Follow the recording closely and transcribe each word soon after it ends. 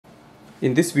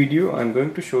In this video, I am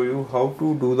going to show you how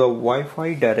to do the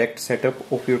Wi-Fi direct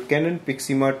setup of your Canon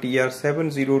Pixma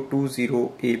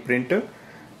TR7020a printer.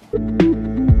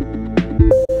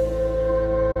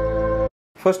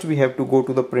 First, we have to go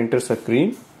to the printer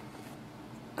screen.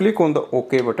 Click on the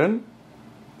OK button.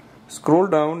 Scroll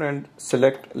down and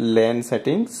select LAN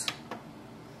settings.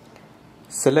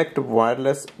 Select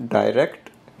wireless direct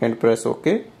and press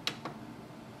OK.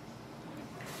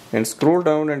 And scroll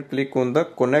down and click on the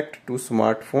connect to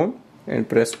smartphone and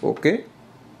press OK.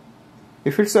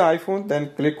 If it's an iPhone,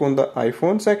 then click on the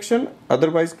iPhone section,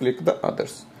 otherwise click the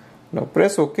others. Now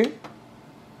press OK.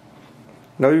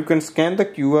 Now you can scan the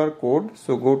QR code,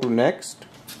 so go to next.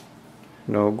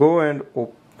 Now go and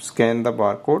scan the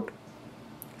barcode,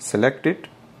 select it.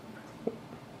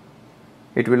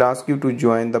 It will ask you to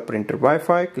join the printer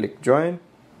Wi-Fi, click join.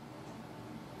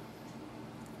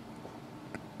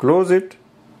 Close it.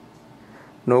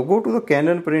 Now go to the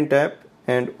Canon Print app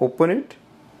and open it.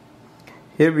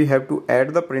 Here we have to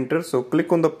add the printer, so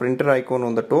click on the printer icon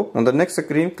on the top. On the next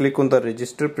screen, click on the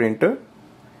register printer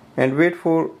and wait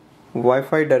for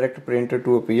Wi-Fi direct printer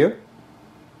to appear.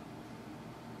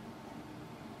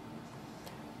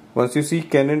 Once you see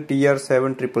Canon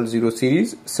TR7020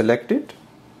 series, select it.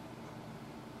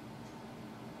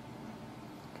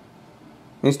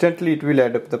 Instantly it will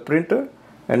add up the printer.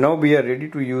 And now we are ready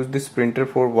to use this printer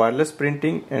for wireless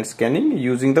printing and scanning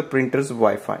using the printer's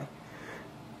Wi-Fi.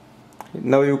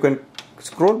 Now you can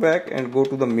scroll back and go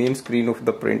to the main screen of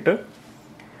the printer.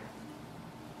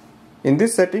 In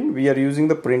this setting, we are using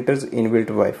the printer's inbuilt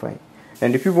Wi-Fi.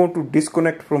 And if you want to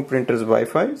disconnect from printer's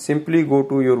Wi-Fi, simply go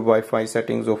to your Wi-Fi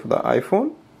settings of the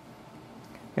iPhone.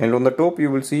 And on the top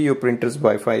you will see your printer's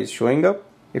Wi-Fi is showing up.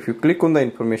 If you click on the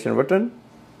information button,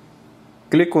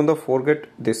 click on the forget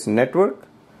this network,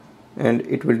 and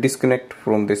it will disconnect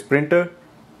from this printer.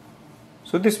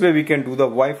 So this way we can do the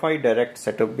Wi-Fi direct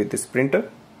setup with this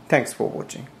printer. Thanks for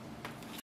watching.